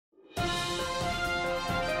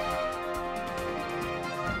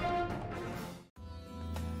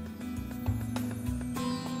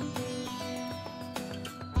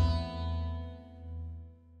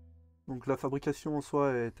Donc la fabrication en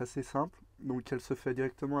soi est assez simple, donc elle se fait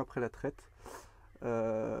directement après la traite.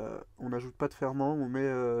 On n'ajoute pas de ferment, on met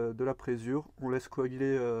de la présure, on laisse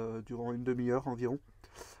coaguler durant une demi-heure environ.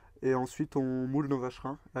 Et ensuite on moule nos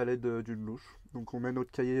vacherins à l'aide d'une louche. Donc on met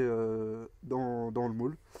notre cahier dans le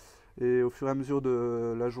moule. Et au fur et à mesure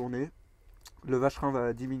de la journée, le vacherin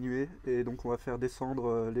va diminuer et donc on va faire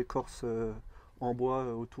descendre l'écorce en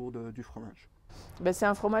bois autour du fromage. Ben, c'est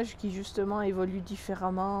un fromage qui justement évolue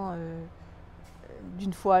différemment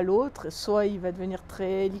d'une fois à l'autre. Soit il va devenir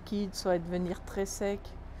très liquide, soit il va devenir très sec.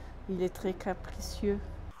 Il est très capricieux.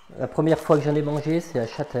 La première fois que j'en ai mangé, c'est à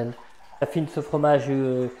Châtel. J'affine ce fromage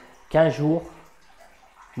 15 jours.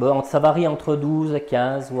 Bon, ça varie entre 12 et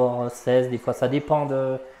 15, voire 16, des fois ça dépend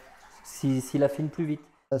de s'il affine plus vite.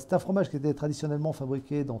 C'est un fromage qui était traditionnellement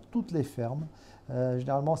fabriqué dans toutes les fermes.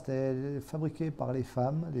 Généralement, c'était fabriqué par les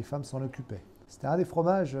femmes s'en occupaient. C'était un des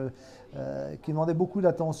fromages qui demandait beaucoup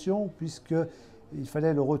d'attention puisqu'il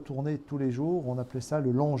fallait le retourner tous les jours. On appelait ça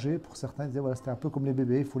le langer. Pour certains, ils disaient voilà, c'était un peu comme les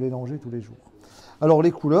bébés, il faut les langer tous les jours. Alors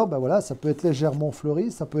les couleurs, ben voilà, ça peut être légèrement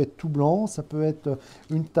fleuri, ça peut être tout blanc, ça peut être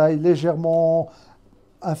une taille légèrement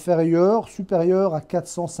inférieure, supérieure à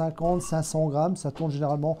 450-500 grammes. Ça tourne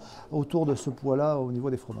généralement autour de ce poids-là au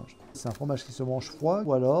niveau des fromages. C'est un fromage qui se mange froid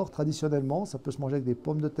ou alors, traditionnellement, ça peut se manger avec des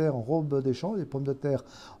pommes de terre en robe des champs, des pommes de terre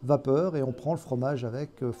vapeur et on prend le fromage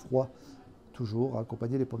avec froid, toujours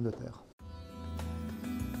accompagné des pommes de terre.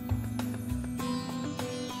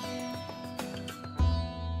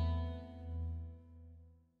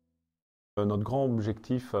 Notre grand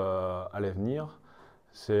objectif à l'avenir,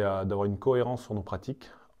 c'est d'avoir une cohérence sur nos pratiques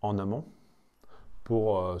en amont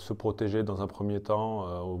pour se protéger dans un premier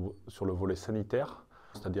temps sur le volet sanitaire,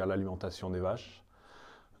 c'est-à-dire l'alimentation des vaches,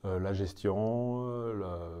 la gestion,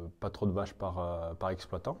 pas trop de vaches par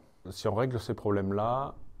exploitant. Si on règle ces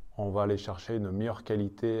problèmes-là, on va aller chercher une meilleure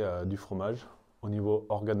qualité du fromage au niveau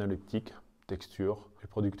organoleptique, texture, les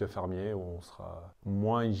products fermiers où on sera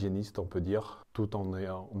moins hygiéniste, on peut dire, tout en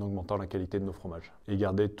augmentant la qualité de nos fromages. Et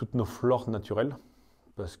garder toutes nos flores naturelles,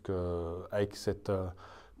 parce qu'avec cette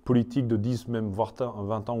politique de 10, même voire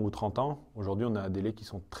 20 ans ou 30 ans, aujourd'hui on a des laits qui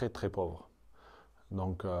sont très très pauvres.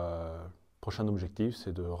 Donc prochain objectif,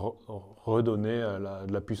 c'est de redonner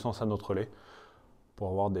de la puissance à notre lait pour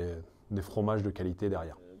avoir des fromages de qualité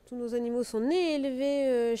derrière. Tous nos animaux sont nés et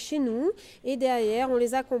élevés chez nous et derrière on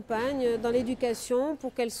les accompagne dans l'éducation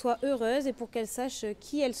pour qu'elles soient heureuses et pour qu'elles sachent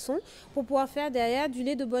qui elles sont pour pouvoir faire derrière du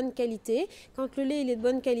lait de bonne qualité. Quand le lait il est de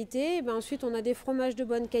bonne qualité, ben ensuite on a des fromages de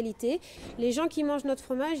bonne qualité. Les gens qui mangent notre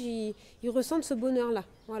fromage, ils ressentent ce bonheur-là.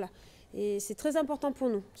 Voilà. Et c'est très important pour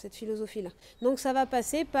nous, cette philosophie-là. Donc ça va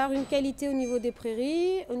passer par une qualité au niveau des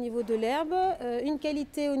prairies, au niveau de l'herbe, une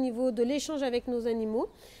qualité au niveau de l'échange avec nos animaux.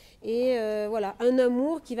 Et voilà, un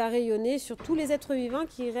amour qui va rayonner sur tous les êtres vivants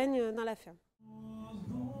qui règnent dans la ferme.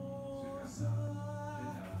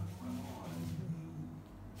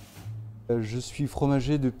 Je suis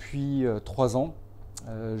fromager depuis 3 ans.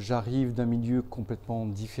 J'arrive d'un milieu complètement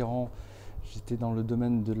différent. J'étais dans le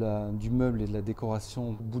domaine du meuble et de la décoration.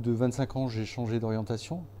 Au bout de 25 ans, j'ai changé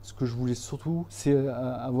d'orientation. Ce que je voulais surtout, c'est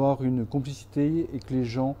avoir une complicité et que les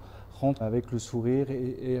gens rentrent avec le sourire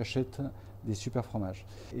et achètent des super fromages.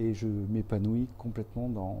 Et je m'épanouis complètement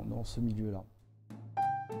dans ce milieu-là.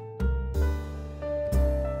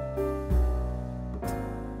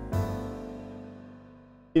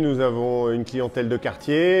 Nous avons une clientèle de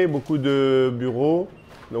quartier, beaucoup de bureaux.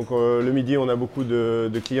 Donc le midi, on a beaucoup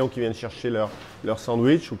de clients qui viennent chercher leur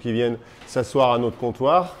sandwich ou qui viennent s'asseoir à notre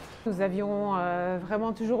comptoir. Nous avions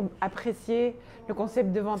vraiment toujours apprécié le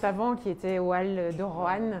concept de vente avant qui était au hall de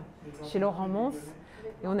Roanne, chez Laurent Mons.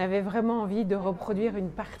 Et on avait vraiment envie de reproduire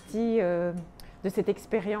une partie de cette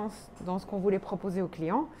expérience dans ce qu'on voulait proposer aux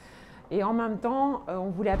clients. Et en même temps,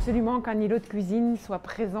 on voulait absolument qu'un îlot de cuisine soit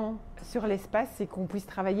présent sur l'espace et qu'on puisse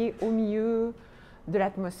travailler au milieu de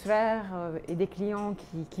l'atmosphère et des clients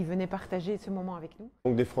qui venaient partager ce moment avec nous.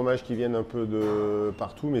 Donc des fromages qui viennent un peu de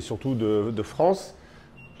partout, mais surtout de France,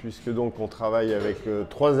 puisque donc on travaille avec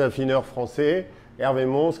 3 affineurs français, Hervé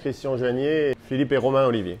Mons, Christian Janier, Philippe et Romain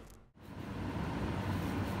Olivier.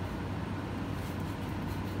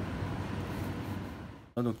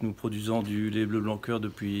 Donc nous produisons du lait bleu blanc cœur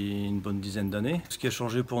depuis une bonne dizaine d'années. Ce qui a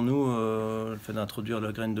changé pour nous, le fait d'introduire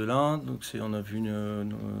la graine de lin, on a vu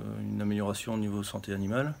une amélioration au niveau santé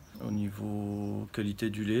animale, au niveau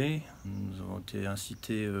qualité du lait. Nous avons été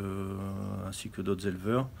incités, ainsi que d'autres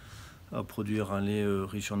éleveurs, à produire un lait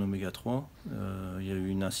riche en oméga 3. Il y a eu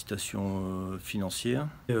une incitation financière.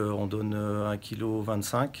 On donne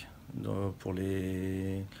 1,25 kg pour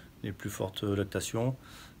les plus fortes lactations.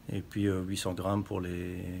 Et puis 800 grammes pour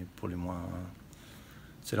les moins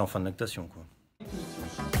c'est l'enfant de lactation, quoi.